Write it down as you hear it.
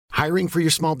Hiring for your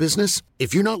small business?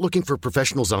 If you're not looking for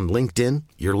professionals on LinkedIn,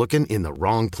 you're looking in the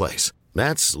wrong place.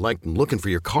 That's like looking for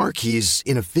your car keys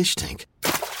in a fish tank.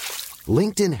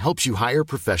 LinkedIn helps you hire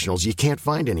professionals you can't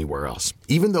find anywhere else,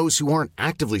 even those who aren't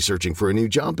actively searching for a new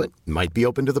job but might be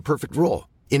open to the perfect role.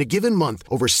 In a given month,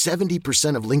 over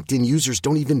 70% of LinkedIn users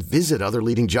don't even visit other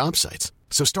leading job sites.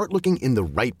 So start looking in the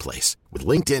right place. With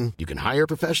LinkedIn, you can hire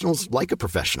professionals like a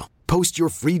professional. Post your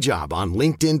free job on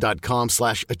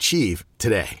linkedin.com/achieve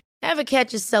today. Ever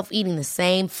catch yourself eating the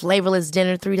same flavorless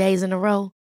dinner 3 days in a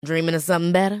row? Dreaming of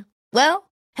something better?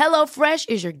 Well, HelloFresh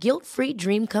is your guilt-free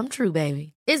dream come true,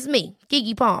 baby. It's me,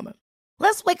 Keke Palmer.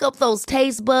 Let's wake up those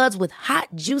taste buds with hot,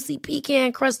 juicy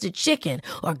pecan-crusted chicken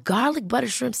or garlic butter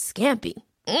shrimp scampi.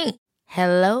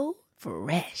 Hello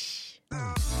Fresh.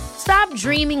 Stop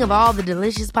dreaming of all the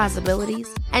delicious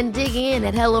possibilities and dig in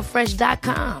at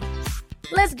HelloFresh.com.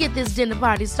 Let's get this dinner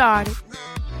party started.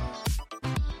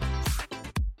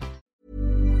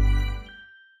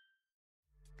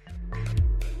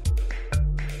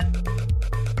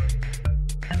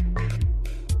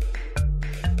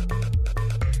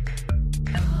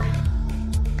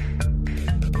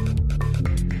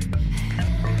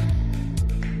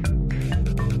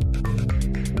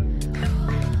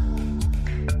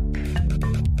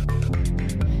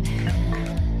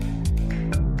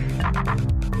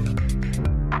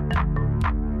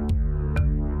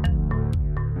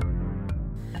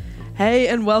 Hey,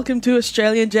 and welcome to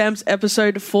Australian Jams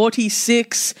episode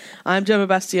 46. I'm Gemma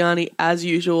Bastiani, as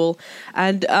usual.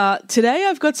 And today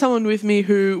I've got someone with me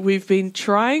who we've been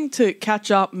trying to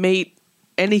catch up, meet,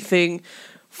 anything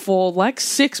for like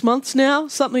 6 months now,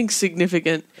 something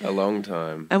significant. A long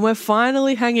time. And we're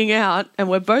finally hanging out, and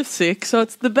we're both sick, so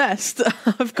it's the best.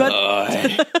 I've got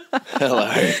Hello.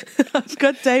 I've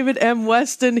got David M.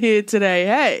 Weston here today.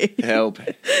 Hey. Help.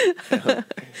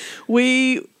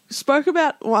 We spoke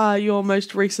about your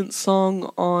most recent song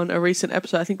on a recent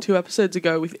episode, I think 2 episodes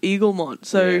ago, with Eaglemont.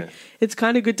 So It's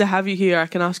kind of good to have you here. I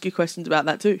can ask you questions about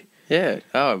that too. Yeah.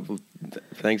 Oh, well,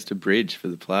 thanks to Bridge for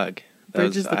the plug.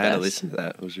 Bridge is the best. I had to listen to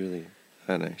that. It was really,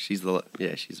 I don't know. She's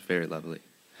very lovely.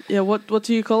 Yeah, what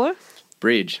do you call her?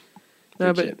 Bridge.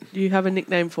 No, but do you have a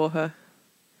nickname for her?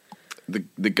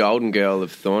 The Golden Girl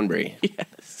of Thornbury.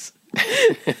 Yes.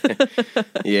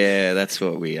 Yeah, that's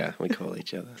what we call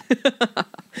each other.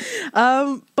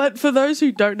 But for those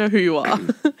who don't know who you are,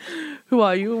 who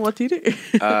are you and what do you do?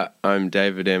 I'm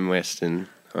David M. Weston.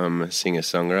 I'm a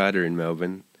singer-songwriter in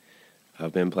Melbourne.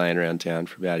 I've been playing around town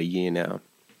for about a year now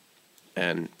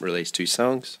and released 2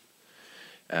 songs.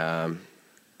 Played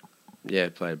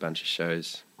a bunch of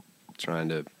shows, trying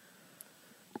to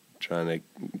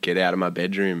get out of my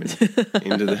bedroom and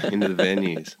into the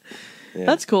venues. Yeah.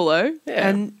 That's cool though. Yeah.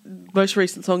 And most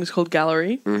recent song is called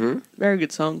Gallery. Mm-hmm. Very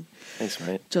good song. Thanks,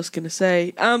 mate. Just going to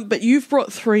say. But you've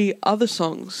brought 3 other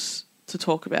songs to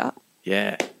talk about.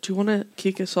 Yeah. Do you want to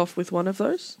kick us off with one of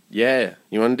those? Yeah.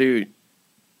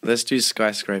 Let's do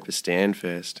Skyscraper Stand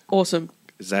first. Awesome.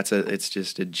 Because it's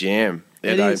just a jam.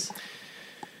 It is.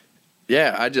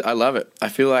 I love it. I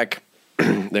feel like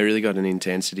they really got an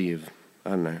intensity of, I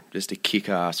don't know, just a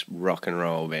kick-ass rock and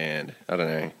roll band. I don't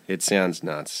know. It sounds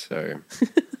nuts. So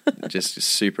just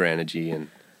super energy and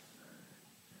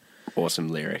awesome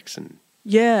lyrics. And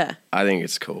yeah. I think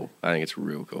it's cool. I think it's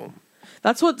real cool.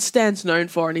 That's what Stan's known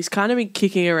for, and he's kind of been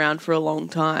kicking around for a long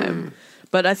time.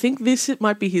 But I think it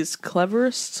might be his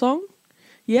cleverest song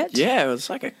yet. Yeah,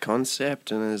 it's like a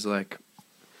concept, and there's like,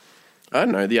 I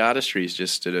don't know, the artistry is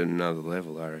just at another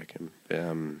level, I reckon.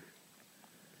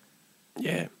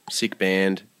 Sick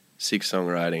band, sick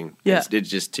songwriting. Yeah. It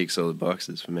just ticks all the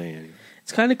boxes for me anyway.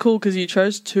 It's kind of cool because you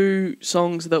chose 2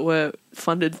 songs that were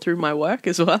funded through my work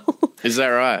as well. Is that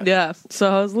right? Yeah. So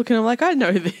I was looking, I'm like, I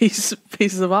know these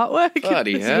pieces of artwork.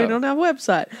 Bloody It's hell. been on our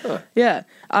website. Huh. Yeah.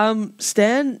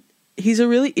 Stan, he's a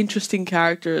really interesting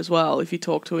character as well. If you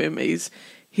talk to him,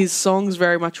 his songs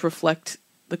very much reflect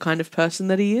the kind of person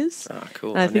that he is. Oh,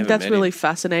 cool. And I think that's really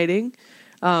fascinating.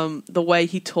 The way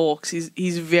he talks,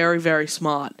 he's very, very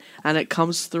smart, and it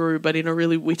comes through, but in a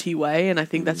really witty way, and I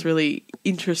think that's really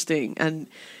interesting. And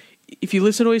if you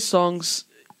listen to his songs,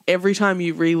 every time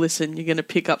you re-listen, you're going to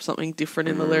pick up something different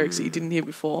in the lyrics that you didn't hear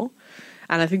before.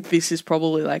 And I think this is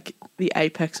probably like the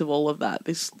apex of all of that.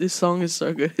 This song is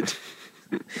so good.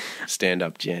 Stand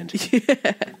up gent.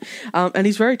 Yeah. And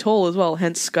he's very tall as well,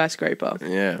 hence Skyscraper.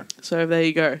 Yeah. So there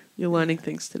you go. You're learning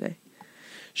things today.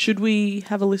 Should we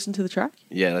have a listen to the track?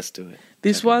 Yeah, let's do it.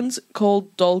 This one's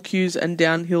called Doll Cues and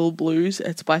Downhill Blues.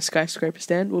 It's by Skyscraper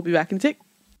Stand. We'll be back in a tick.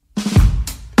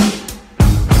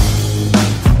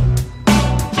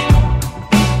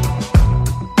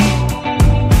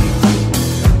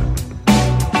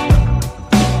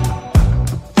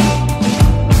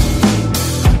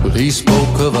 He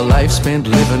spoke of a life spent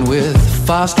living with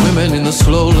fast women in the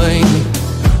slow lane,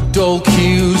 dull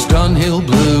cues, Dunhill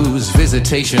blues,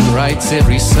 visitation rights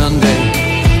every Sunday.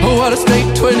 Oh, what a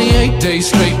state, 28 days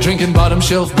straight, drinking bottom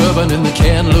shelf bourbon in the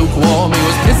can lukewarm. He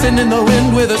was pissing in the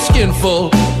wind with a skinful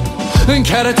and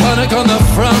catatonic on the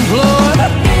front lawn.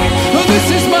 Oh, this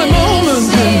is my moment,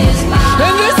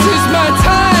 and this is my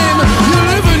time. You're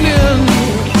living in.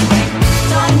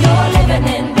 Time you're living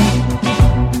in.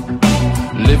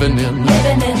 Living in.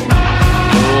 Living in.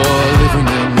 Oh, living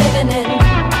in. Living in.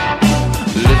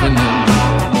 Living in.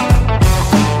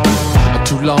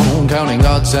 Too long counting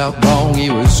odds out wrong. He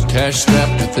was cash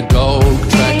strapped at the dog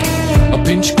track. A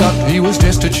pinch cut, he was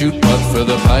destitute, but for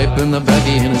the pipe and the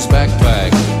baggie in his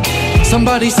backpack.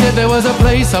 Somebody said there was a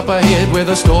place up ahead where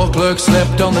the store clerk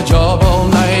slept on the job all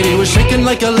night. He was shaking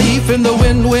like a leaf in the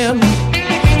wind when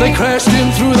they crashed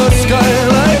in through the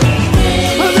skylight.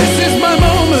 Well, this is my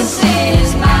moment,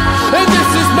 and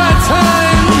this is my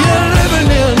time. You're living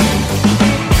in.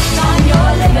 Time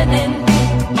you're living in.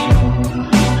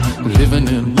 Living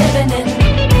in. Living in.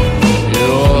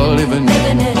 You're living in.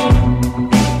 Living in.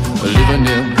 Living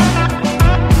in.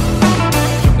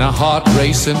 Now heart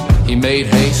racing, he made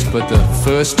haste, but the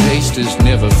first taste is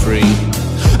never free.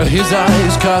 His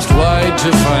eyes cast wide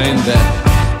to find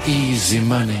that easy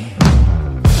money.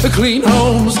 Clean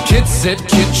homes, kids set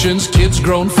kitchens, kids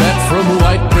grown fat from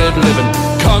white bread living.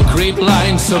 Concrete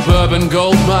lines, suburban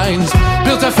gold mines,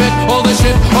 built to fit all the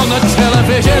shit on the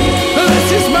television.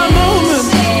 This is my moment,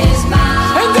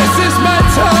 and this is my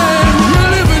time.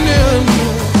 You're living in.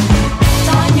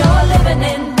 Time you're living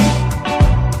in.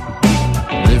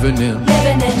 Living in.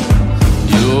 Living in.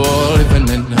 You're living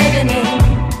in. Living in.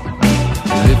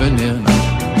 Living in.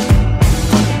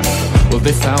 Well,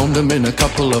 they found him in a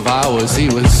couple of hours. He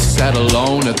was sat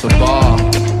alone at the bar.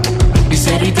 He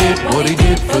said he did what he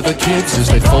did for the kids as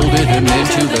they folded him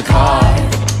into the car.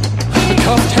 The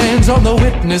cuffed hands on the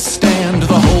witness stand.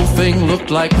 The whole thing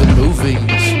looked like the movies.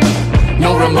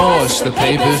 No remorse, the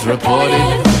papers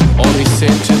reported. All he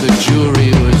said to the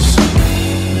jury was,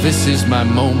 this is my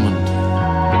moment,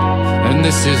 and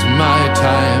this is my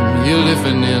time. You're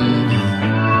living in.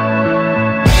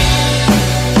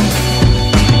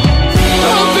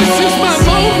 Oh, this is my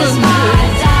moment,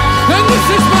 and this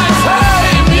is my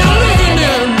time. You're living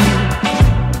in.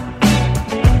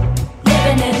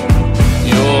 Living in.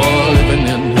 You're living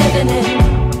in. Living in.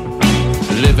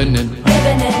 Living in.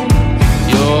 Living in.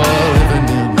 You're living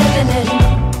in. Living in.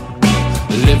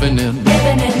 Living in.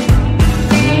 Living in.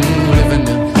 Living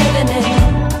in. Living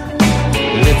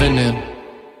in. Living in.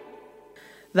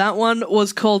 That one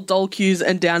was called Dull Cues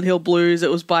and Downhill Blues.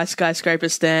 It was by Skyscraper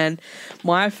Stan.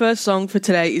 My first song for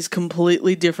today is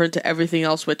completely different to everything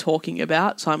else we're talking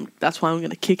about, so that's why I'm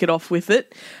going to kick it off with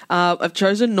it. I've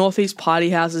chosen Northeast Party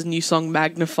House's new song,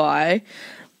 Magnify.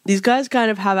 These guys kind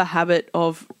of have a habit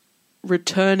of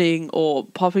returning or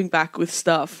popping back with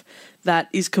stuff that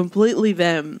is completely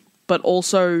them, but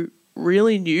also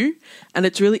really new, and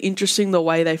it's really interesting the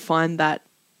way they find that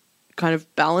kind of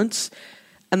balance.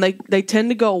 And they tend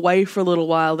to go away for a little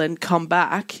while, then come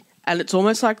back, and it's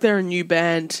almost like they're a new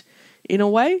band in a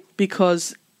way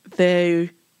because they're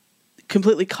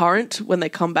completely current when they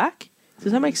come back.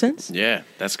 Does that make sense? Yeah,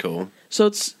 that's cool.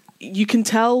 So you can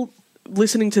tell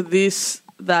listening to this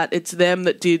that it's them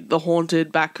that did The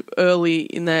Haunted back early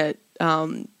in their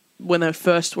when they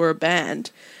first were a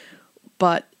band,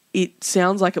 but it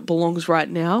sounds like it belongs right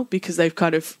now because they've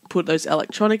kind of put those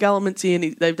electronic elements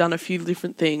in. They've done a few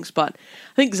different things, but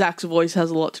I think Zach's voice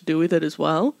has a lot to do with it as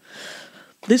well.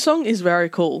 This song is very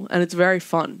cool and it's very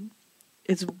fun.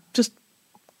 It's just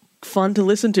fun to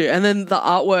listen to. And then the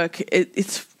artwork,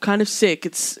 it's kind of sick.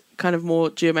 It's kind of more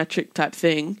geometric type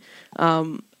thing.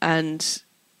 And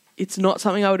it's not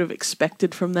something I would have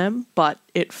expected from them, but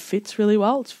it fits really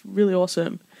well. It's really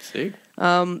awesome. Sick.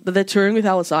 But they're touring with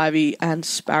Alice Ivy and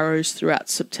Sparrows throughout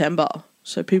September,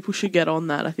 so people should get on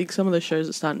that. I think some of the shows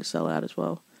are starting to sell out as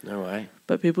well. No way.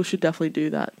 But people should definitely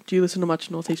do that. Do you listen to much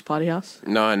Northeast Party House?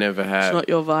 No, I never have. It's not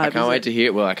your vibe. I can't wait to hear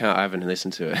it. Well, I haven't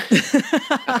listened to it.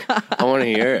 I want to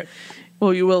hear it.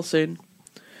 Well, you will soon.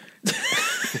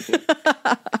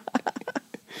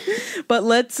 But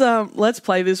let's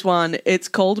play this one. It's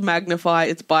called Magnify.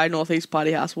 It's by Northeast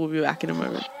Party House. We'll be back in a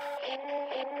moment.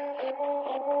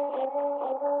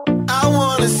 I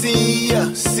wanna see ya,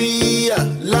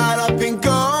 light up and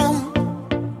go.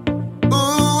 Ooh,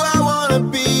 I wanna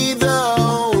be the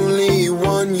only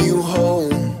one you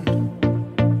hold.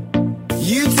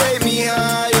 You take me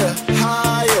higher,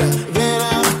 higher than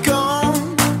I've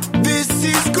gone. This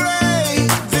is greater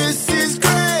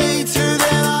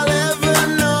than I'll ever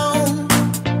know.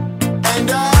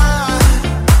 And I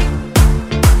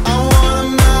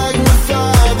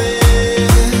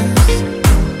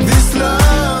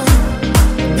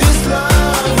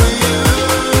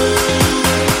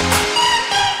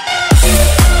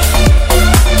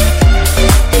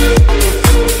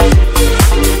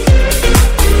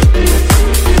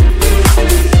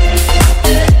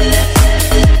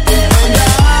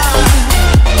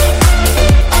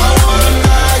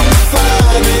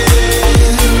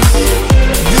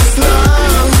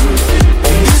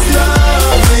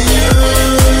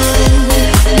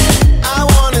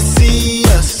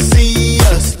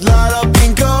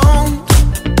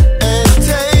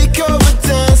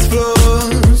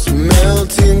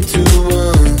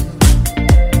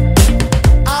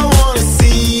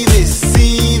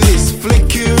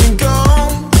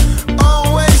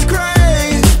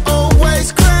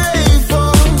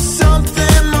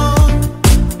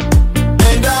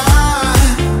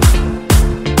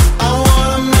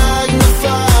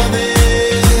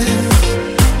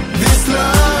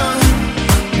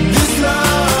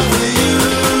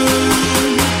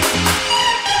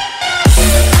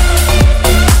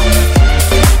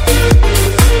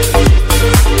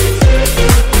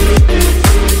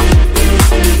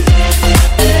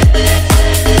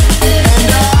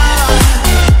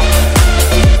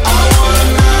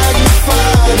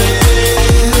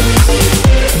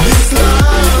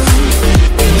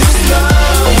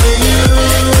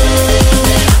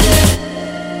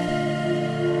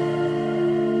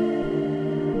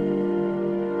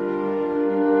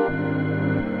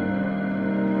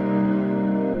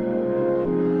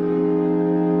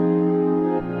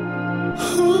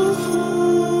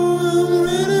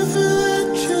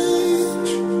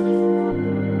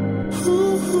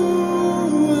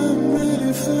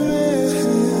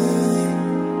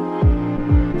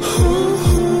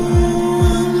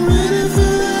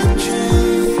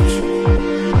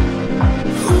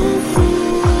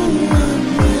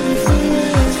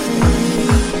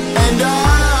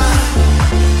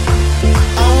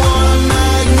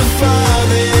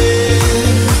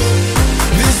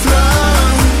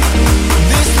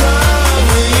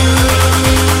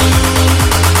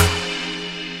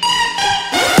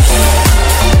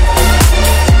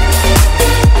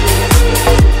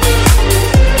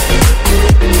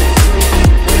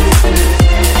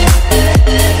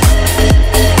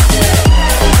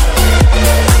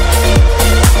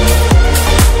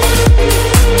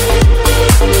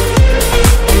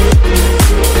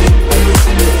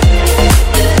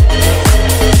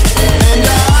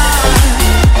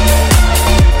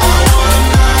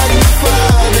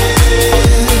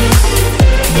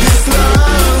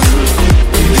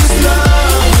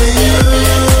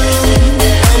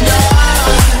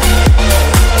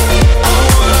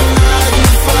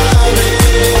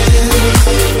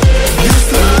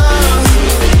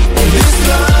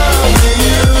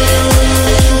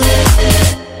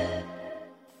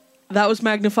That was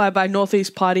Magnified by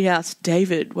Northeast Party House.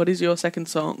 David, what is your second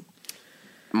song?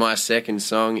 My second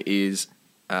song is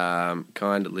Kind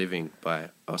of Living by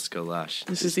Oscar Lush.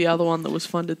 This is the other one that was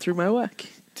funded through my work.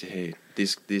 Dude,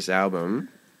 this album,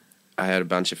 I had a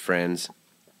bunch of friends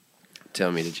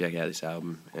tell me to check out this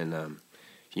album, and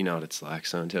you know what it's like.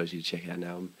 Someone tells you to check out an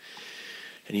album,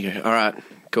 and you go, all right,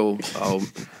 cool, I'll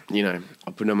put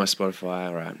it on my Spotify,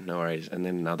 all right, no worries. And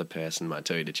then another person might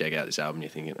tell you to check out this album, you're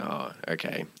thinking, oh,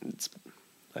 okay, it's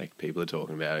like people are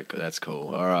talking about it, that's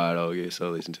cool, all right, I'll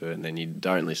listen to it. And then you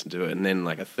don't listen to it, and then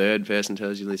like a third person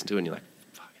tells you to listen to it, and you're like,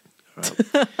 fuck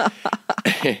it, all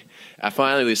right. I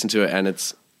finally listened to it, and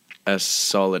it's a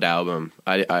solid album.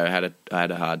 I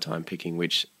had a hard time picking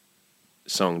which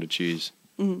song to choose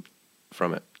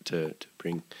from it to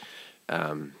bring.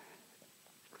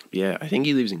 Yeah, I think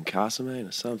he lives in Castlemaine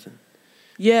or something.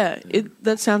 Yeah,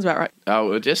 that sounds about right.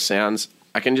 Oh, it just sounds...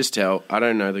 I can just tell. I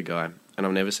don't know the guy, and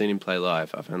I've never seen him play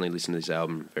live. I've only listened to this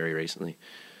album very recently.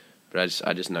 But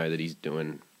I just know that he's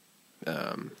doing...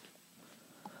 I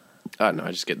don't know,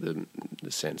 I just get the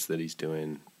sense that he's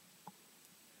doing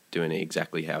it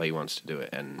exactly how he wants to do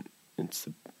it, and it's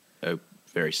a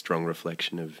very strong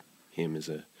reflection of him as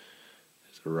a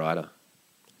writer.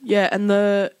 Yeah, and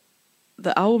the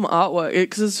album artwork,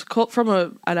 because it's called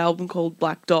from an album called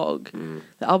Black Dog.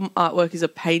 The album artwork is a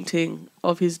painting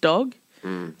of his dog.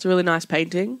 It's a really nice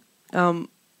painting.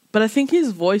 But I think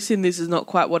his voice in this is not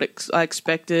quite what I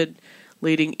expected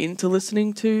leading into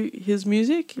listening to his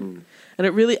music. And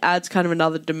it really adds kind of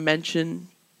another dimension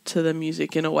to the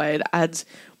music in a way. It adds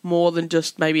more than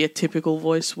just maybe a typical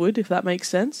voice would, if that makes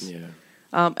sense. Yeah.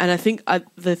 And I think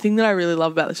the thing that I really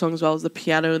love about the song as well is the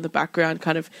piano in the background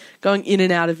kind of going in and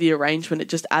out of the arrangement. It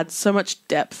just adds so much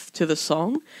depth to the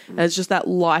song. And it's just that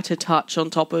lighter touch on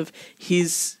top of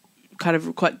his kind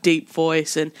of quite deep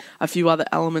voice and a few other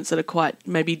elements that are quite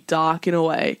maybe dark in a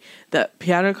way. That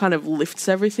piano kind of lifts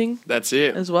everything. That's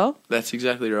it. As well. That's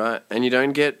exactly right. And you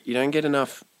don't get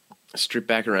enough stripped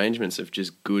back arrangements of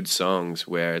just good songs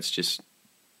where it's just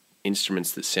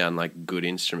instruments that sound like good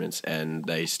instruments, and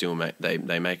they still make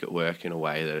it work in a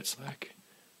way that it's like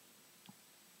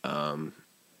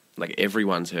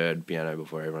everyone's heard piano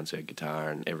before, everyone's heard guitar,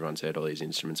 and everyone's heard all these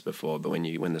instruments before. But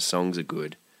when the songs are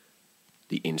good,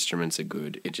 the instruments are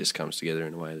good. It just comes together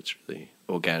in a way that's really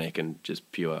organic and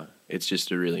just pure. It's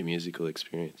just a really musical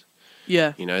experience.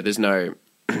 Yeah, there's not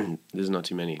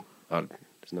too many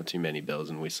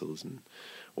bells and whistles and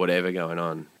whatever going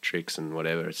on, tricks and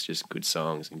whatever. It's just good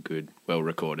songs and good,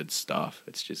 well-recorded stuff.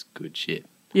 It's just good shit.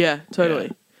 Yeah,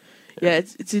 totally. Yeah,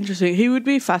 it's interesting. He would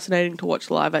be fascinating to watch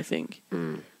live, I think.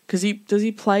 Because does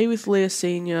he play with Leah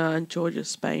Senior and Georgia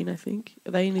Spain, I think?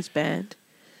 Are they in his band?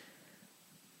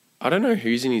 I don't know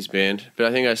who's in his band, but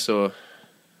I think I saw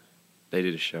they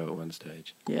did a show at one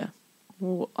stage. Yeah.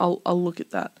 Well, I'll look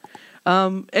at that.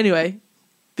 Anyway,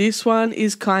 this one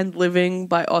is Kind Living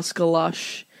by Oscar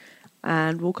Lush.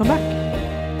 And we'll come back.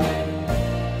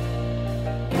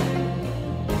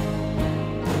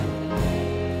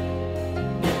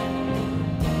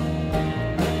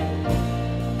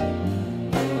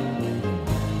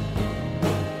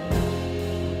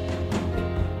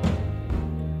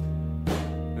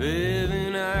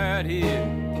 Living out here,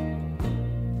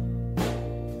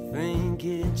 think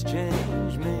it's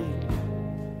changed me.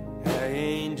 I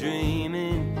ain't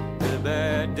dreaming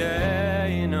about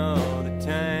dying all the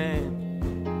time.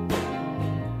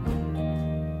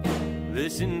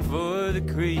 Listen for the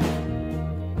creek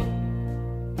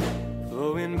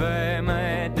flowing by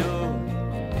my door,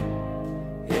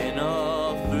 and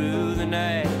all through the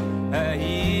night I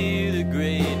hear the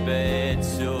great bad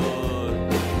sword.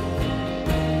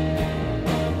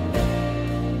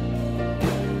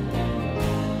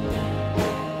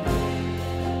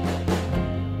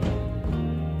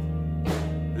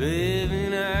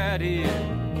 Living out here,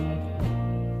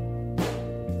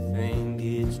 think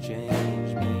it's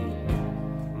changed me.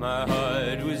 My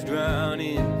heart was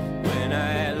drowning when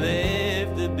I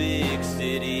left the big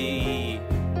city.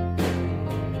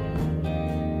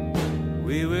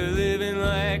 We were living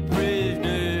like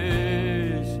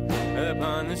prisoners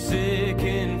upon the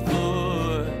second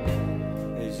floor,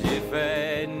 as if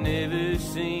I'd never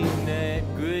seen that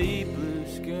great blue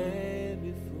sky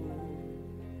before.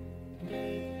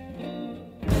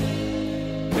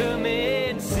 Come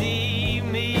and see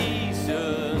me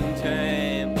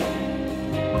sometime.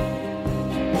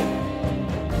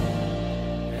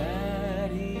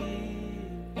 Out here,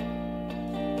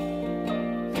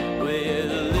 where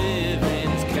the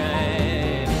living's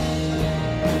kind.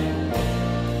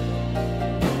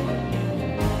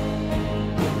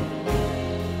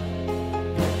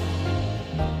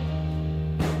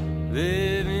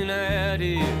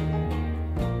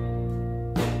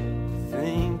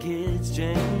 it's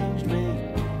changed me.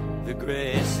 The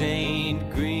grass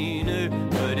ain't greener,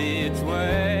 but it's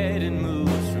white and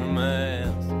moves from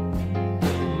miles.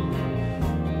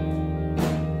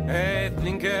 I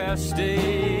think I'll stay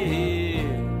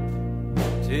here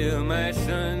till my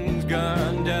sun's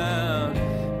gone down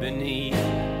beneath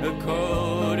a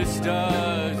coat of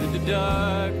stars with the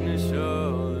darkness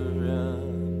all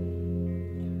around.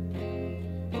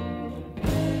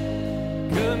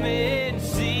 Come and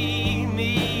see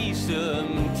me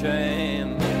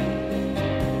sometime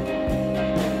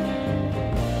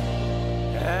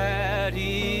out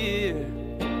here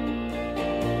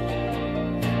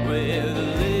where the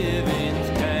living's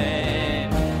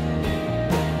kind.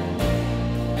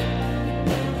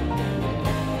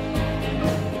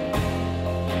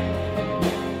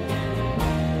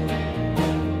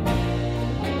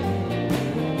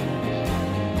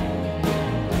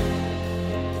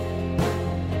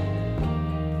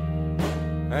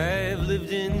 I've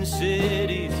lived in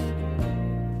cities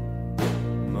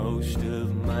most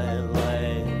of my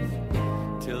life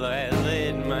till I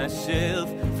let myself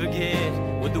forget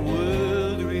what the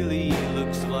world really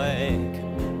looks like.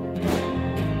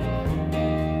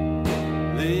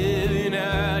 Living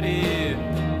out here,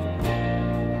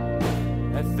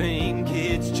 I think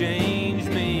it's changed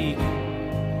me.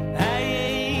 I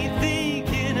ain't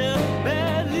thinking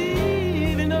about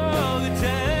leaving all the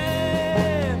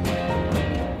time.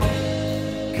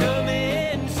 Come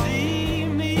and see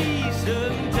me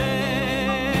sometime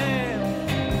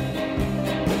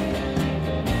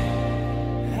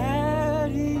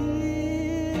out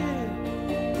here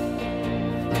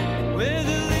where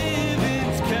the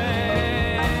living's kind.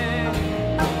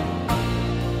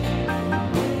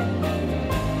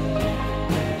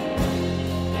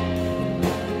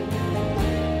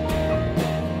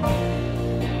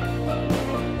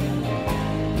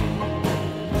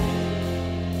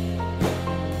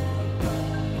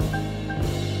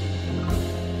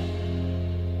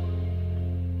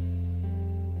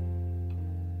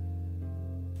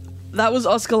 That was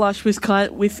Oscar Lush with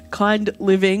Kind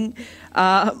Living.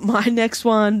 My next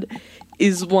one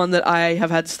is one that I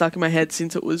have had stuck in my head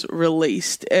since it was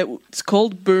released. It's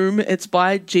called Boom. It's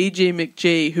by Gigi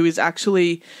McGee, who is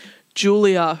actually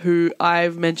Julia, who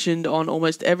I've mentioned on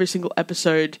almost every single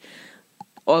episode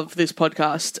of this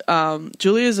podcast.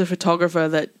 Julia is a photographer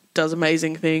that does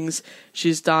amazing things.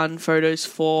 She's done photos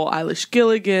for Eilish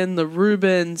Gilligan, the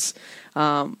Rubens,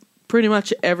 pretty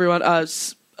much everyone,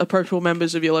 approachable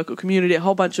members of your local community, a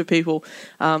whole bunch of people.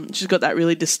 She's got that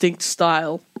really distinct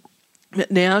style. But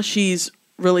now she's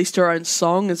released her own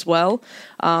song as well,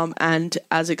 and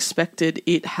as expected,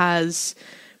 it has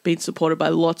been supported by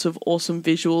lots of awesome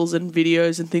visuals and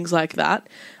videos and things like that.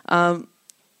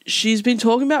 She's been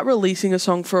talking about releasing a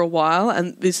song for a while,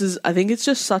 and I think it's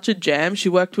just such a jam. She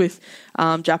worked with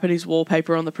Japanese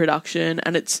Wallpaper on the production,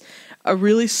 and it's a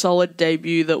really solid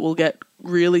debut that will get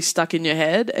really stuck in your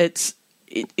head.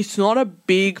 It's not a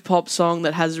big pop song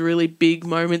that has really big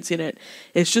moments in it.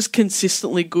 It's just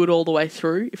consistently good all the way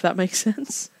through, if that makes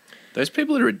sense. Those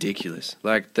people are ridiculous.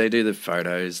 Like, they do the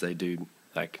photos, they do,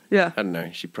 like, Yeah. I don't know,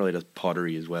 she probably does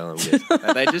pottery as well. I'm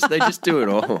guessing. they just do it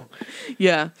all.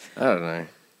 Yeah. I don't know.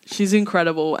 She's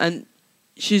incredible, and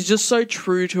she's just so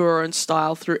true to her own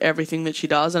style through everything that she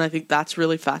does, and I think that's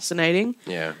really fascinating.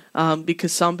 Yeah.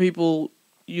 Because some people,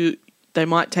 they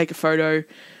might take a photo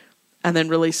and then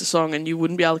release a song and you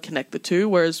wouldn't be able to connect the two,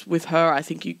 whereas with her, I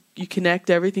think you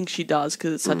connect everything she does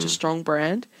because it's such a strong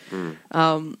brand.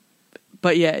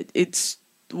 But yeah, it's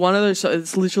one of those,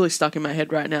 it's literally stuck in my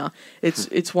head right now.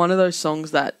 It's one of those songs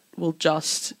that will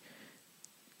just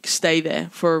stay there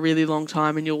for a really long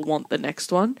time and you'll want the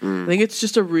next one. I think it's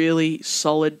just a really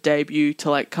solid debut to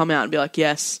like come out and be like,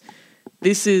 yes,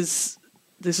 this is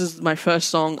my first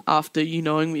song after you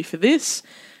knowing me for this,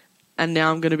 and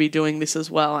now I'm going to be doing this as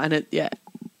well. And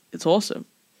it's awesome.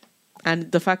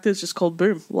 And the fact that it's just called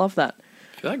Boom, love that.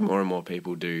 I feel like more and more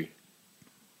people do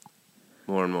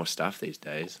more and more stuff these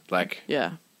days. Like,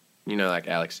 Yeah, you know, like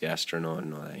Alex the Astronaut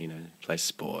and all that, you know, plays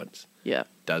sports, yeah,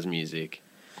 does music,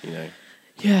 you know.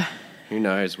 yeah. Who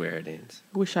knows where it ends?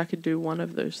 Wish I could do one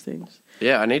of those things.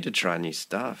 Yeah, I need to try new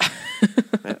stuff.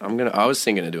 I was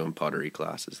thinking of doing pottery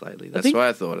classes lately. That's think- why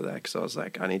I thought of that, because I was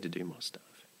like, I need to do more stuff.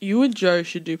 You and Joe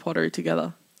should do pottery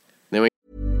together.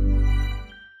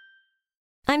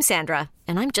 I'm Sandra,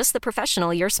 and I'm just the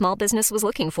professional your small business was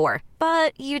looking for.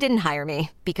 But you didn't hire me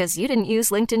because you didn't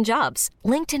use LinkedIn Jobs.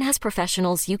 LinkedIn has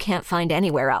professionals you can't find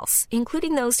anywhere else,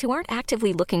 including those who aren't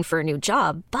actively looking for a new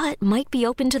job, but might be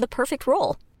open to the perfect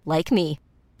role, like me.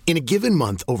 In a given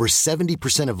month, over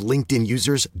 70% of LinkedIn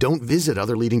users don't visit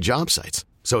other leading job sites.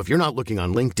 So if you're not looking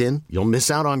on LinkedIn, you'll miss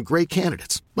out on great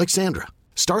candidates like Sandra.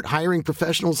 Start hiring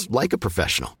professionals like a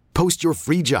professional. Post your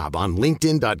free job on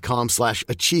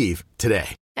linkedin.com/achieve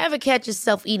today. Ever catch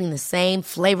yourself eating the same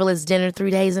flavorless dinner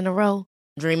 3 days in a row?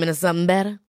 Dreaming of something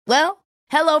better? Well,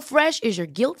 HelloFresh is your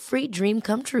guilt-free dream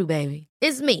come true, baby.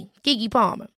 It's me, Keke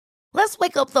Palmer. Let's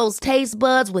wake up those taste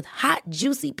buds with hot,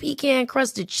 juicy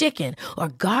pecan-crusted chicken or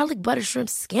garlic butter shrimp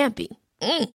scampi.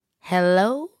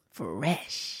 Hello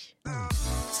Fresh.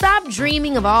 Stop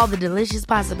dreaming of all the delicious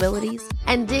possibilities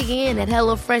and dig in at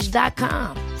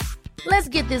HelloFresh.com. Let's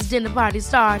get this dinner party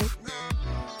started.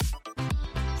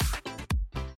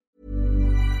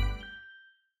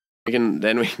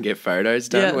 Then we can get photos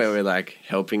done Yes. where we're like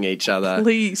helping each other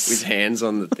Please. with hands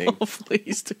on the thing. Oh,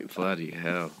 please do. Bloody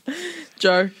hell.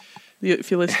 Joe,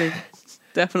 if you're listening,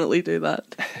 definitely do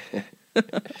that.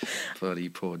 Bloody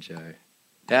poor Joe.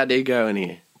 How'd he go in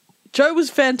here? Joe was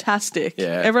fantastic.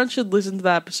 Yeah. Everyone should listen to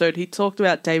that episode. He talked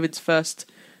about David's first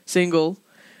single.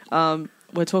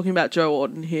 We're talking about Joe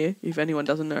Orton here, if anyone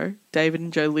doesn't know. David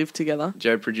and Joe live together.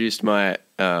 Joe produced my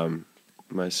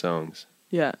my songs.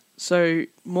 Yeah. So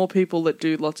more people that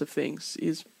do lots of things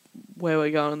is where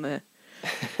we're going there.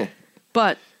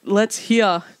 But let's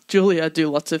hear Julia do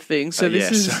lots of things. So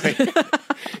sorry.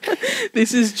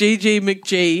 this is GG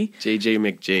McG GG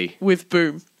McG. with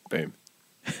Boom. Boom.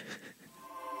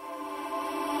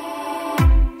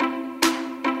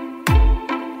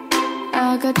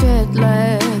 I got jet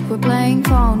lag, we're playing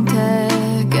phone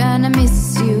tag, and I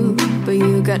miss you, but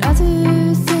you got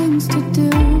other things to do.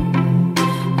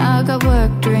 I got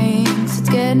work drinks, it's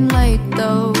getting late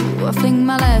though. I fling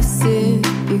my last sip,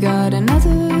 you got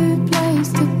another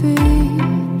place to be.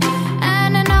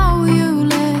 And I know you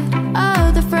let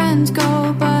other friends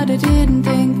go, but I didn't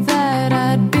think that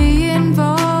I'd be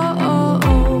involved.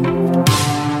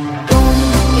 Boom,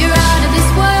 you're out of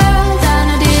this world,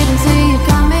 and I didn't see it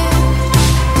coming.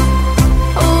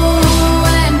 Oh,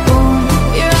 and boom,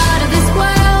 you're out of this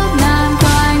world, now I'm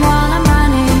crying while I'm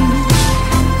running.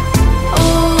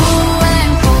 Oh,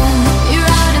 and boom,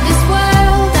 you're out of this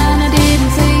world, and I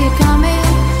didn't see it coming.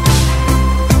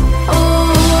 Oh,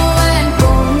 and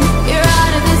boom, you're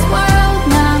out of this world,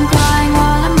 now I'm crying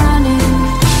while I'm running.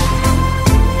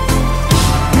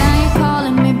 Now you're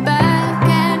calling me back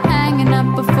and hanging up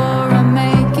before I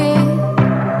make it.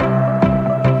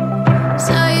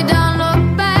 So you don't look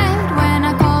bad when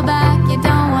I call back, you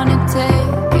don't wanna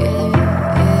take it.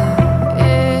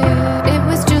 It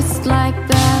was just like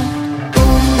that.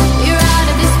 Boom, you're out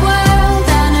of this world,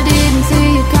 and I didn't see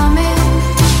you coming.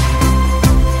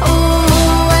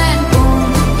 Oh, and boom,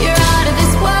 you're out of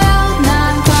this world, now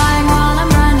I'm crying while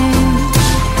I'm running.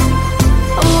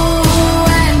 Oh,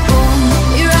 and boom,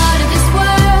 you're out of this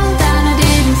world, and I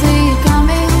didn't see you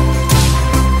coming.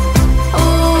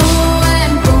 Oh,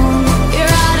 and boom,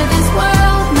 you're out of this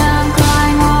world, now I'm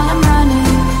crying while I'm running.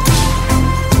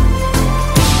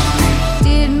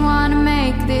 Didn't wanna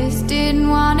make this, didn't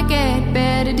wanna get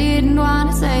better, didn't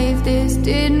wanna save this,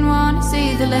 didn't wanna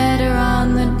see the letter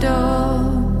on the door.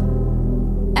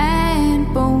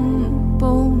 And boom,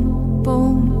 boom,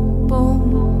 boom, boom,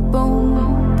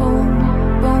 boom, boom,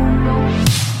 boom.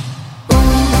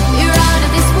 Boom, you're out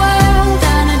of this world,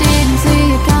 and I didn't see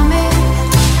you coming.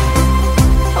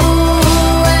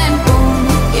 Oh, and boom,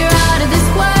 you're out of this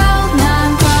world, now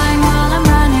I'm crying while I'm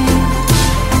running.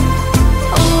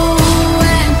 Oh,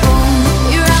 and boom,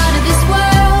 you're out of this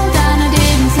world, and I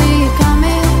didn't see you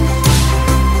coming.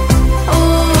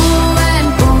 Oh, and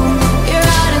boom, you're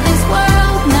out of this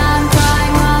world, now I'm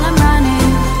crying while I'm running.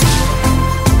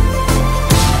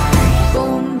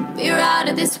 Boom, you're out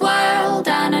of this world,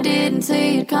 and I didn't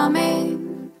see it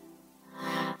coming.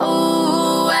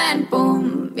 Oh, and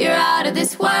boom, you're out of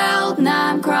this world, now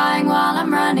I'm crying while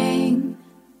I'm running.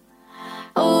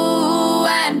 Oh,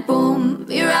 and boom,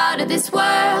 you're out of this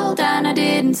world, and I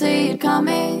didn't see it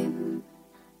coming.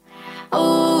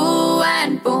 Oh,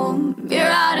 and boom, you're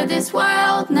out of this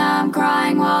world, now I'm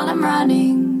crying while I'm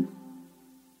running.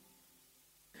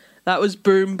 That was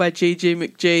Boom by GG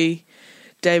McG.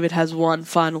 David has one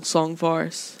final song for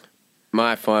us.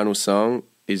 My final song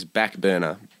is Back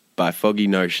Burner by Foggy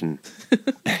Notion.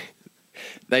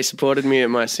 They supported me at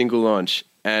my single launch,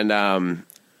 and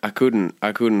I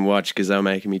couldn't watch because they were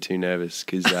making me too nervous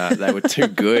because they were too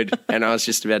good, and I was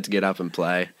just about to get up and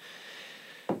play,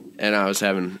 and I was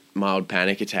having mild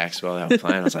panic attacks while they were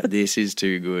playing. I was like, this is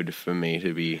too good for me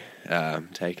to be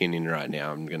taken in right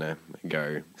now. I'm gonna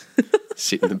go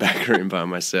sit in the back room by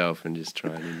myself and just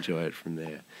try and enjoy it from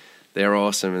there. They're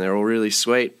awesome, and they're all really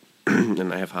sweet, and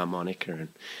they have harmonica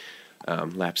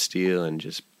and lap steel, and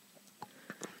just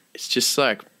it's just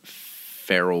like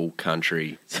feral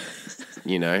country,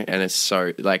 you know, and it's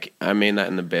so, like, I mean that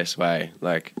in the best way.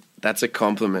 Like, that's a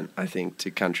compliment, I think,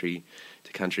 to country,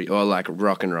 or like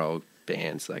rock and roll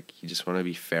bands. Like, you just want to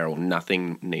be feral.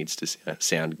 Nothing needs to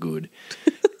sound good,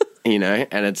 you know,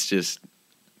 and it's just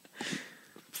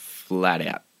flat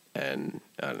out and,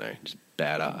 I don't know, just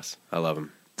badass. I love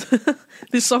them.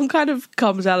 This song kind of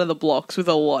comes out of the blocks with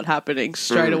a lot happening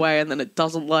straight away, and then it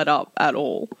doesn't let up at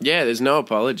all. Yeah, there's no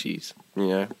apologies, you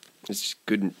know. It's just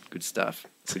good stuff,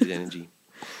 good energy.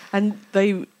 And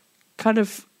they kind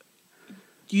of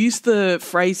use the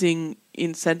phrasing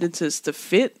in sentences to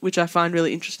fit, which I find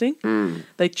really interesting.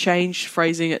 They change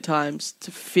phrasing at times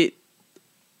to fit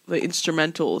the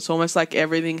instrumental. It's almost like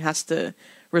everything has to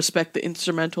respect the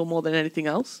instrumental more than anything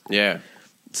else. Yeah.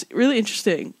 It's really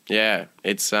interesting. Yeah,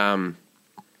 it's a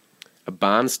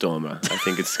barnstormer, I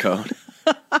think it's called.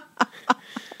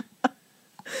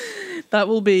 That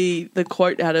will be the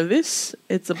quote out of this.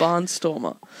 It's a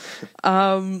barnstormer.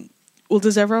 Well,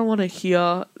 does everyone want to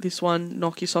hear this one,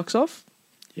 Knock Your Socks Off?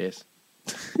 Yes.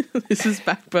 This is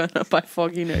Backburner by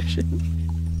Foggy Notion.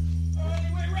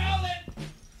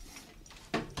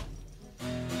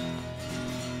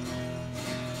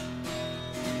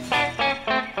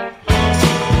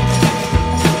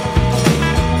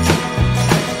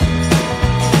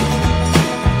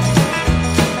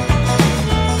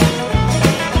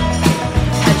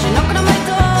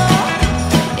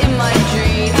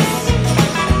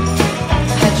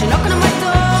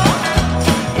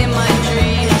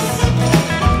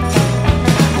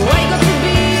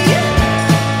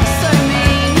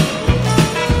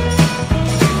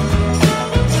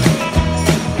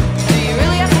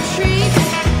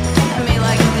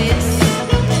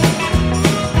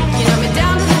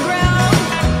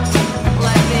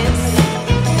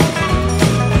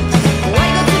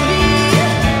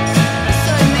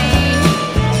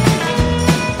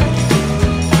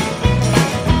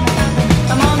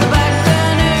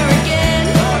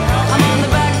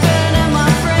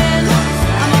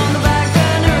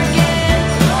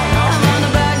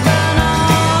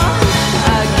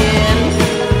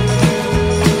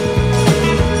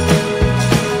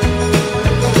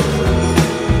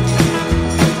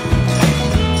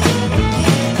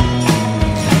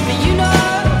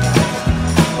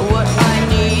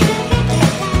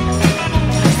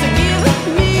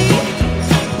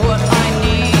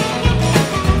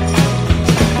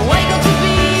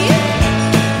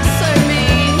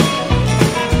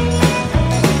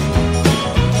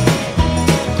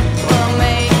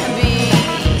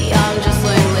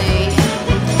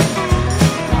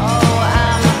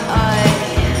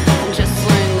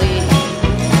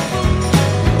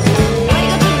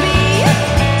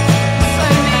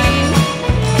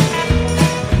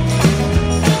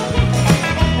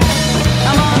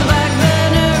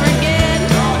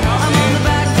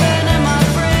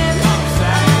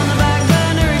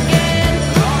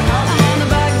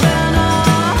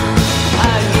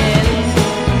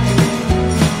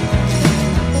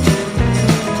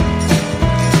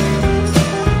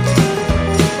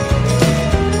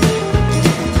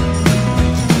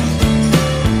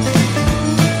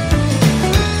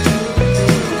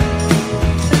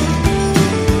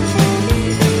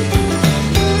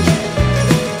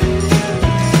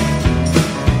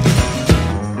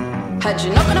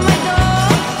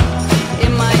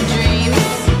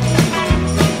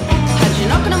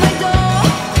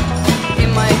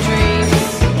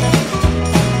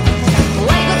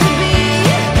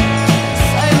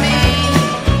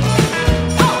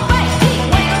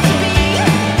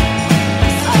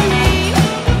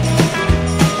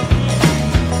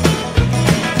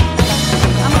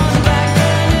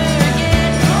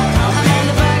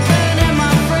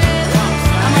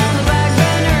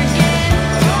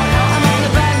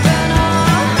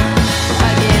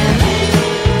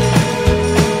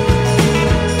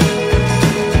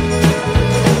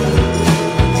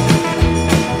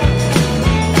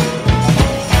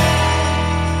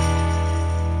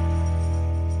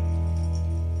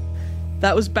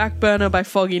 That was Backburner by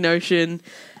Foggy Notion.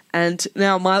 And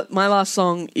now my last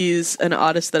song is an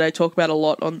artist that I talk about a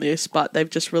lot on this, but they've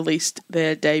just released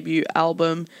their debut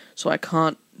album, so I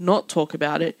can't not talk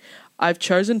about it. I've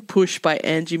chosen Push by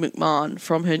Angie McMahon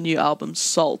from her new album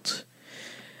Salt.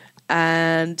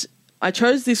 And I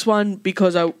chose this one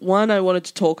because I wanted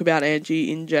to talk about Angie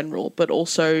in general, but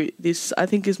also this I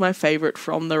think is my favourite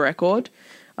from the record.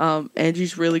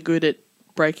 Angie's really good at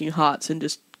breaking hearts and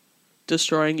just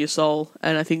destroying your soul,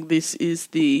 and I think this is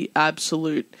the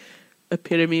absolute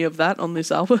epitome of that on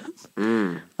this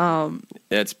album.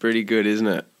 That's pretty good, isn't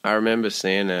it? I remember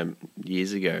seeing her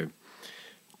years ago,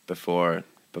 before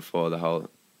the whole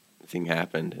thing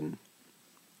happened. And,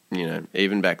 you know,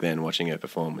 even back then watching her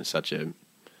perform was such a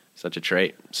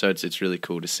treat. So it's really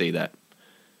cool to see that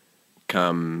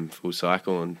come full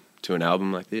cycle and to an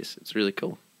album like this. It's really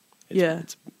cool.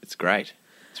 It's great.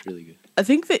 It's really good. I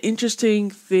think the interesting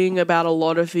thing about a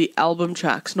lot of the album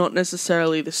tracks, not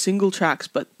necessarily the single tracks,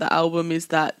 but the album, is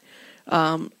that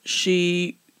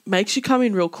she makes you come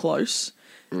in real close,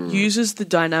 uses the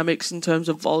dynamics in terms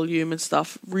of volume and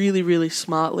stuff really, really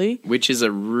smartly. Which is I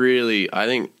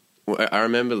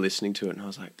remember listening to it and I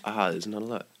was like, there's not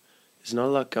a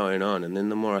lot going on. And then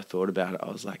the more I thought about it, I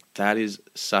was like, that is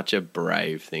such a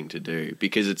brave thing to do,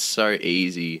 because it's so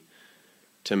easy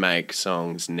to make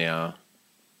songs now,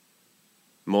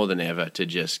 more than ever, to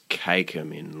just cake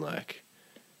them in like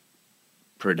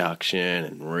production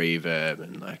and reverb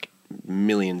and like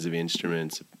millions of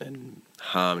instruments and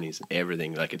harmonies and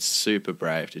everything. Like, it's super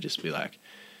brave to just be like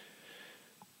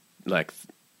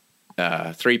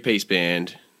 3-piece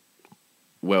band,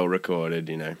 well recorded,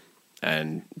 you know,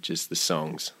 and just the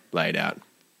songs laid out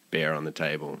bare on the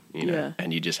table, you know,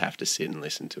 and you just have to sit and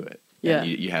listen to it. Yeah.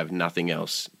 And you have nothing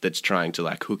else that's trying to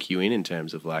like hook you in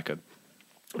terms of like an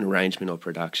arrangement or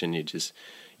production. You're just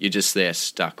there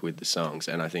stuck with the songs.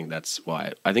 And I think that's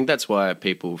why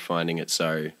people finding it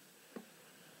so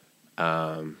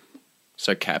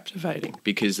captivating,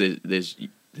 because there's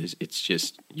it's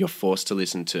just, you're forced to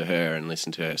listen to her and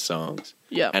listen to her songs.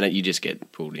 Yeah. And you just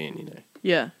get pulled in, you know.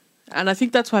 Yeah. And I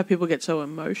think that's why people get so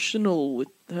emotional with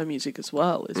her music as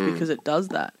well, is because it does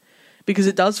that. Because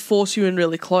it does force you in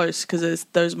really close, because there's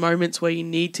those moments where you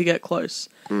need to get close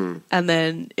and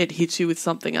then it hits you with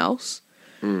something else.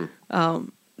 No,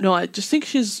 I just think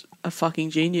she's a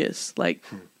fucking genius. Like,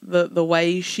 the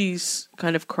way she's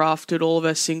kind of crafted all of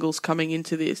her singles coming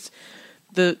into this,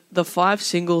 the 5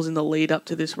 singles in the lead up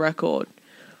to this record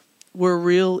were a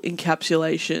real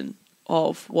encapsulation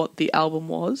of what the album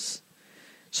was.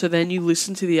 So then you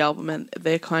listen to the album and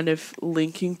they're kind of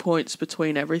linking points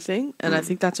between everything. And I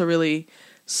think that's a really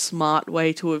smart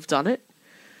way to have done it.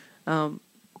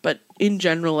 But in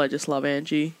general, I just love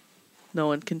Angie. No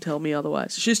one can tell me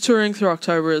otherwise. She's touring through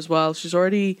October as well. She's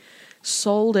already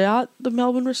sold out the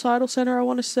Melbourne Recital Centre, I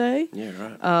want to say. Yeah,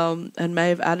 right. And may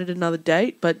have added another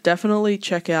date. But definitely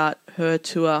check out her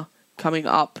tour coming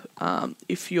up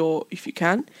if you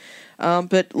can.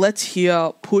 But let's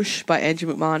hear Push by Angie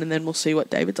McMahon, and then we'll see what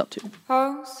David's up to.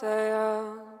 I'll say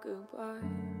goodbye,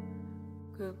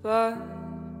 goodbye,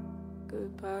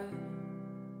 goodbye.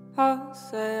 I'll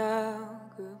say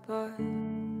goodbye,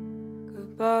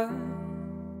 goodbye,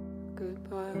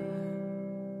 goodbye.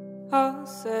 I'll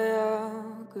say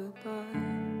goodbye,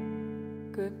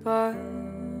 goodbye,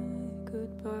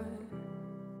 goodbye.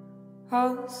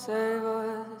 I'll save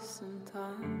us some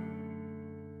time.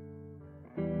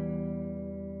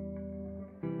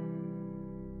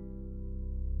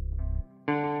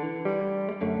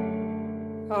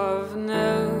 I've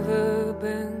never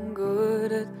been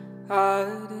good at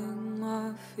hiding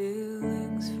my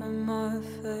feelings from my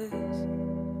face.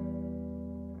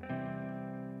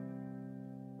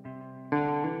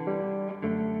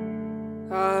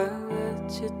 I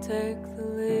let you take the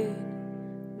lead.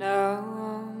 Now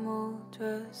I'm all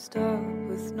dressed up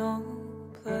with no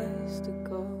place to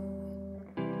go.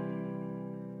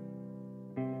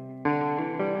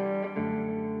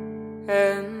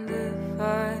 And if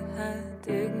I had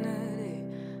dignity,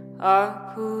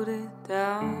 I put it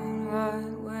down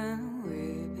right when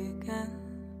we began.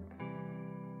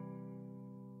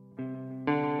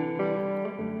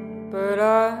 But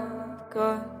I've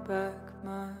got back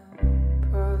my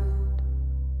pride.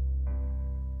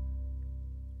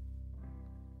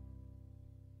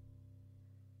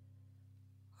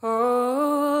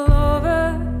 Oh,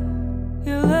 lover,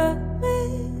 you let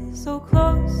me so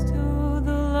close to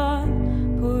the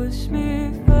line. Push me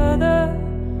further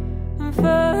and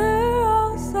further.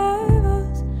 I'll save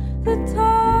us the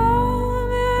time.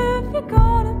 If you're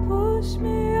gonna push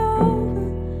me over,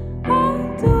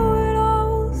 I'll do it. I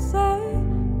will say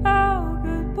our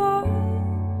goodbye,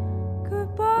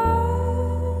 goodbye,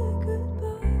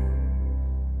 goodbye.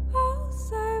 I'll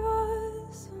save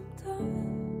us some time.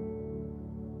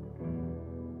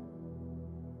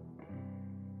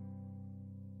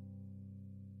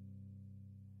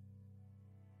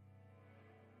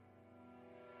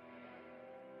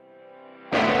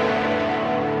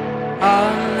 I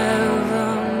never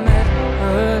met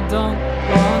her, don't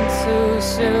want to.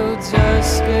 She'll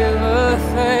just give a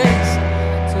face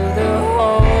to the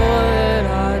hole that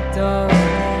I dug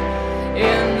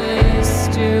in this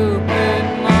stupid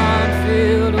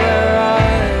minefield where I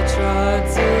tried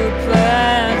to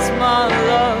plant my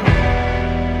love,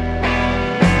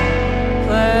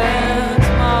 plant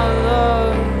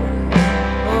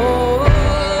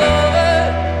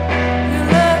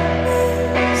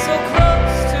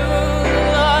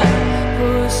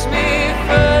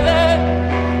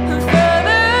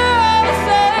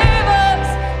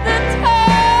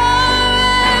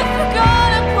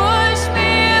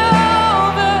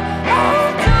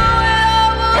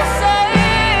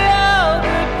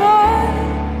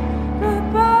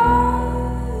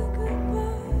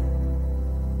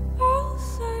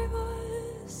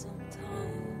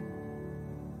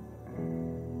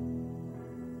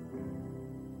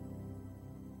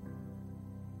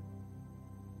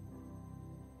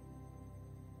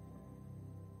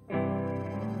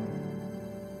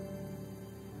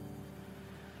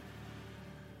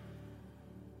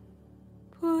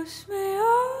Push me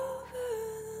over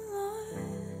the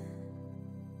line,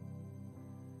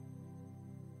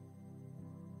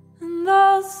 and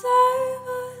I'll save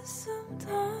us some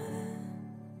time.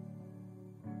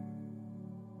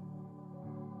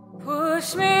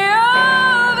 Push me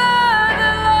over the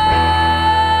line,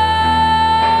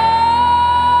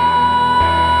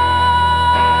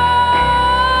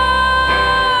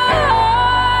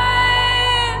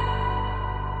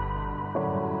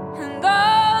 and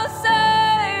I'll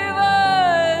save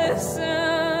us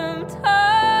some time.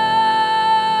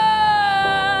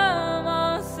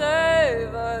 I'll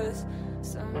save us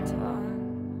some time.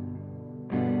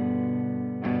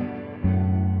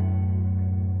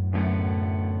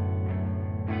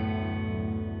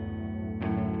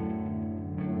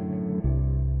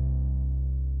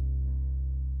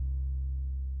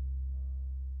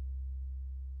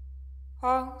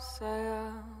 I'll say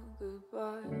our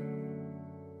goodbye,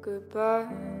 goodbye,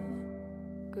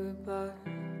 goodbye.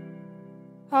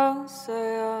 I'll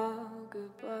say our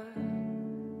goodbye,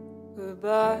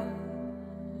 goodbye,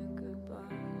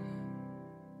 goodbye.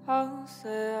 I'll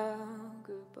say our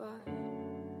goodbye,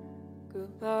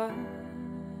 goodbye,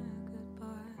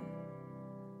 goodbye.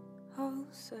 I'll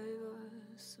save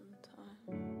us some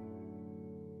time.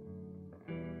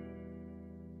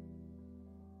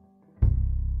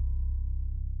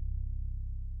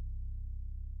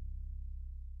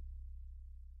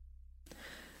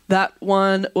 That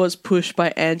one was Push by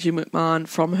Angie McMahon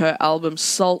from her album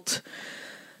Salt.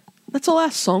 That's all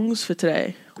our songs for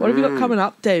today. What have you got coming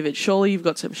up, David? Surely you've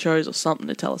got some shows or something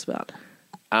to tell us about.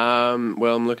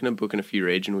 Well, I'm looking at booking a few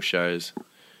regional shows.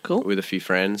 Cool. With a few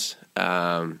friends.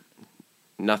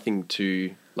 Nothing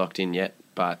too locked in yet,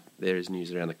 but there is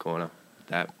news around the corner.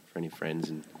 That for any friends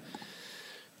in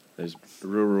those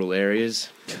rural areas.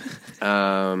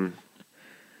 I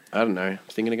don't know. I'm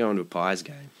thinking of going to a Pies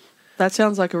game. That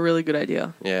sounds like a really good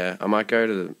idea. Yeah, I might go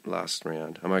to the last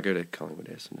round. I might go to Collingwood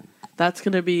Essendon. That's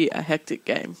going to be a hectic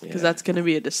game because Yeah. that's going to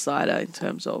be a decider in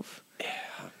terms of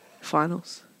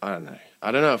finals. I don't know. I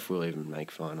don't know if we'll even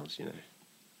make finals, you know.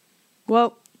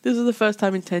 Well, this is the first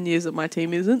time in 10 years that my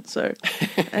team isn't, so...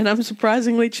 and I'm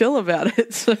surprisingly chill about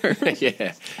it, so...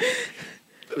 Yeah.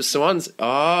 Swans...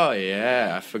 Oh,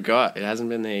 yeah. I forgot. It hasn't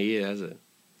been their year, has it?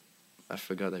 I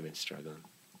forgot they've been struggling.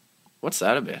 What's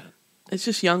that about? It's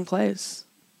just young players.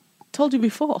 Told you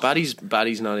before.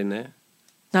 Buddy's not in there.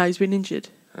 No, he's been injured.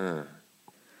 And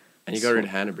you got rid of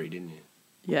Hanbury, didn't you?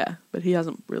 Yeah, but he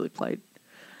hasn't really played.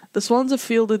 The Swans have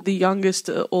fielded the youngest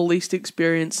or least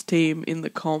experienced team in the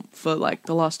comp for like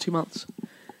the last 2 months,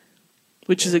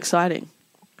 which is exciting.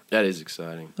 That is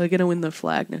exciting. They're going to win the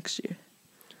flag next year.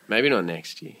 Maybe not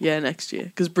next year. Yeah, next year,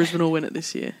 because Brisbane will win it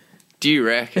this year. Do you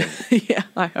reckon? Yeah,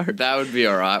 I hope. That would be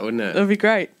all right, wouldn't it? That would be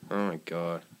great. Oh, my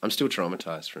God. I'm still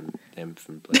traumatised from them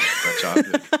from playing my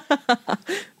childhood.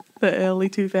 The early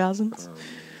 2000s. Oh,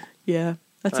 yeah,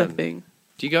 that's a thing.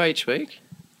 Do you go each week?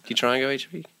 Do you try and go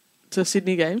each week? To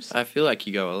Sydney games? I feel like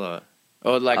you go a lot.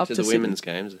 Or like Up to to the Sydney. women's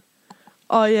games.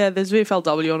 Oh, yeah, there's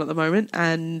VFLW on at the moment,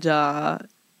 and so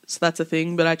that's a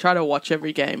thing, but I try to watch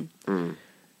every game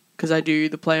because I do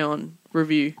the Play On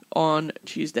review on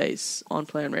Tuesdays on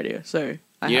Play On Radio, so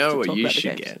I You have know to what talk you about the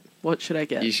should games. get? What should I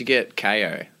get? You should get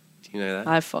KO. Do you know that?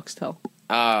 I have Foxtel.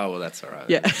 Oh, well, that's all right.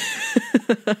 Yeah.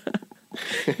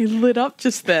 You lit up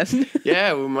just then.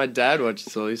 Yeah, well, my dad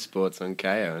watches all his sports on KO,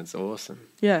 and it's awesome.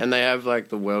 Yeah. And they have, like,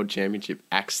 the World Championship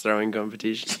axe throwing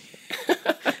competition.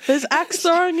 There's axe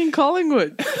throwing in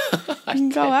Collingwood. You can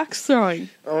go axe throwing.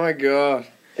 Oh, my God.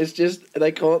 It's just,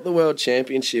 they call it the World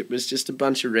Championship. It's just a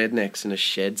bunch of rednecks in a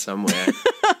shed somewhere.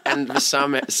 And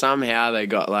somehow they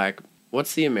got, like,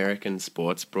 what's the American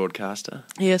sports broadcaster?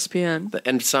 ESPN.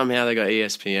 And somehow they got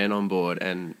ESPN on board,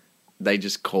 and they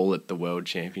just call it the World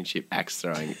Championship axe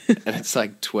throwing. And it's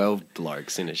like 12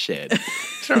 blokes in a shed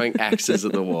throwing axes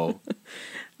at the wall.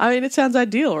 I mean, it sounds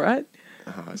ideal, right?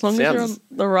 As long as you're on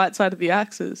the right side of the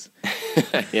axes.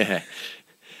 Yeah.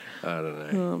 I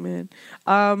don't know. Oh, man.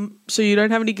 So you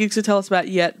don't have any gigs to tell us about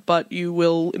yet, but you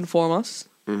will inform us.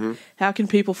 Mm-hmm. How can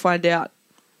people find out?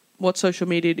 What social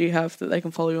media do you have that they can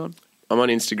follow you on? I'm on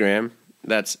Instagram.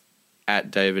 That's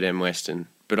at David M. Weston.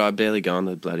 But I barely go on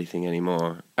the bloody thing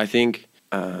anymore. I think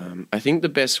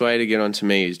the best way to get onto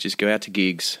me is just go out to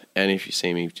gigs, and if you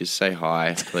see me, just say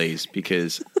hi, please,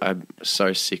 because I'm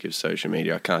so sick of social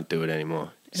media. I can't do it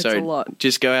anymore. It's a lot.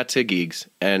 Just go out to gigs,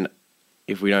 and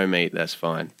if we don't meet, that's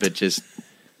fine. But just,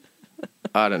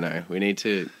 I don't know. We need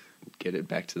to get it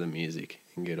back to the music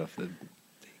and get off the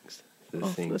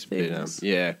things. But,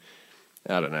 yeah,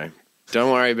 I don't know.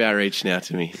 Don't worry about reaching out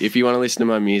to me. If you want to listen to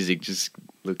my music, just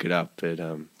look it up. But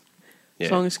Yeah.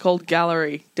 Song is called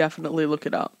Gallery. Definitely look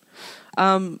it up.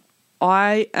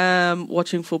 I am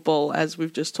watching football, as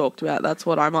we've just talked about. That's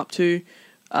what I'm up to.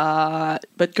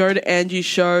 But go to Angie's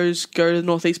shows, go to the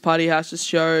Northeast Party House's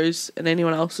shows, and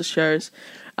anyone else's shows.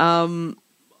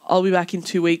 I'll be back in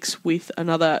 2 weeks with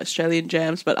another Australian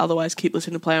Jams, but otherwise keep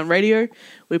listening to Play on Radio.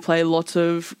 We play lots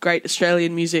of great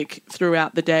Australian music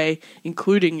throughout the day,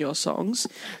 including your songs.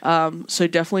 So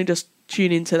definitely just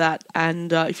tune into that.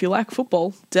 And if you like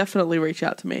football, definitely reach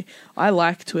out to me. I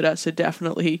like Twitter, so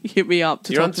definitely hit me up.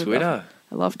 You're on to me Twitter? about-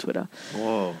 I love Twitter.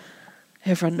 Whoa.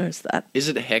 Everyone knows that. Is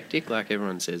it hectic like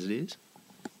everyone says it is?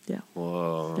 Yeah.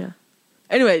 Whoa. Yeah.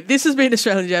 Anyway, this has been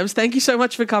Australian Jams. Thank you so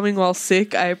much for coming while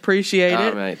sick. I appreciate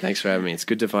it. Mate, thanks for having me. It's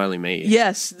good to finally meet you.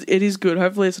 Yes, it is good.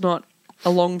 Hopefully it's not a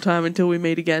long time until we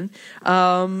meet again.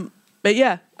 But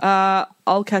yeah,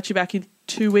 I'll catch you back in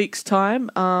 2 weeks' time.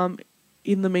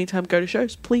 In the meantime, go to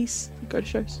shows. Please, go to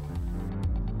shows.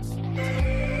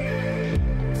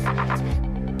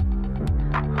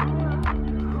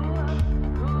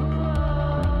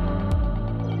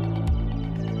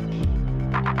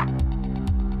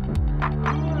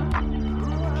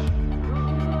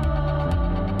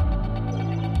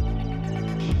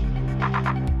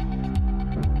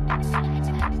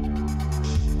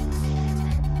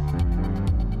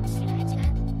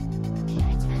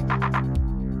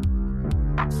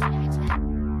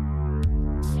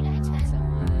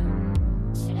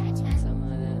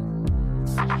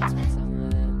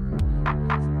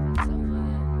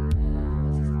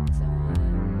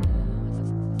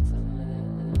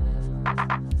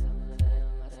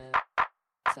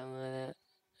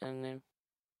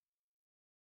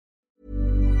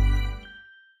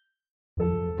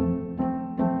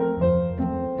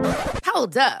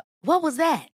 Hold up. What was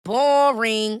that?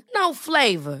 Boring. No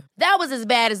flavor. That was as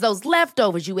bad as those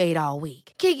leftovers you ate all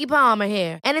week. Keke Palmer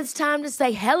here, and it's time to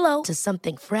say hello to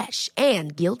something fresh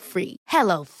and guilt-free.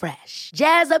 Hello Fresh.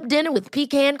 Jazz up dinner with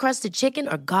pecan-crusted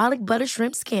chicken or garlic butter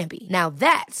shrimp scampi. Now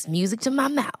that's music to my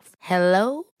mouth.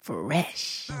 Hello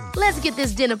Fresh. Let's get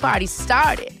this dinner party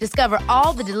started. Discover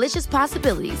all the delicious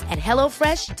possibilities at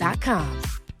HelloFresh.com.